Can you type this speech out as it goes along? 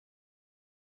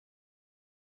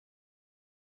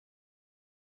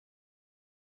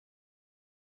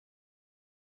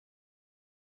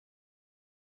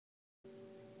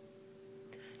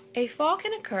A fall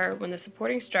can occur when the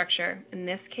supporting structure, in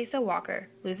this case a walker,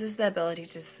 loses the ability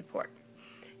to support.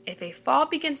 If a fall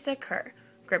begins to occur,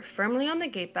 grip firmly on the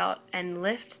gait belt and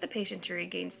lift the patient to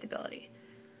regain stability.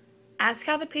 Ask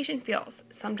how the patient feels.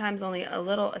 Sometimes only a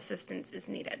little assistance is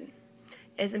needed.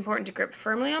 It is important to grip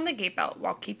firmly on the gait belt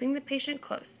while keeping the patient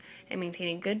close and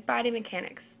maintaining good body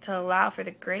mechanics to allow for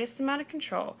the greatest amount of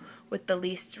control with the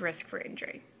least risk for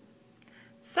injury.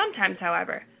 Sometimes,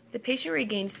 however, the patient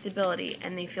regains stability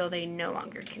and they feel they no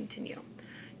longer continue.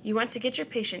 You want to get your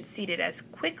patient seated as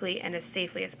quickly and as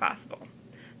safely as possible.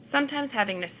 Sometimes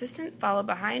having an assistant follow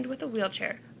behind with a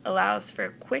wheelchair allows for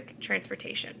quick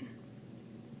transportation.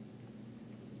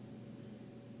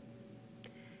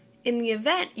 In the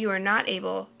event you are not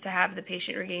able to have the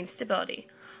patient regain stability,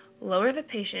 lower the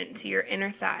patient to your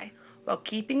inner thigh while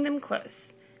keeping them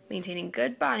close, maintaining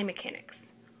good body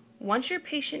mechanics. Once your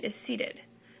patient is seated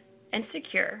and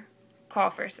secure, call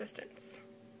for assistance.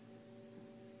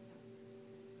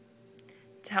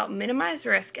 To help minimize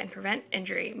risk and prevent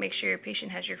injury, make sure your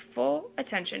patient has your full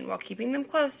attention while keeping them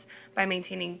close by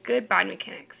maintaining good body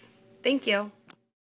mechanics. Thank you.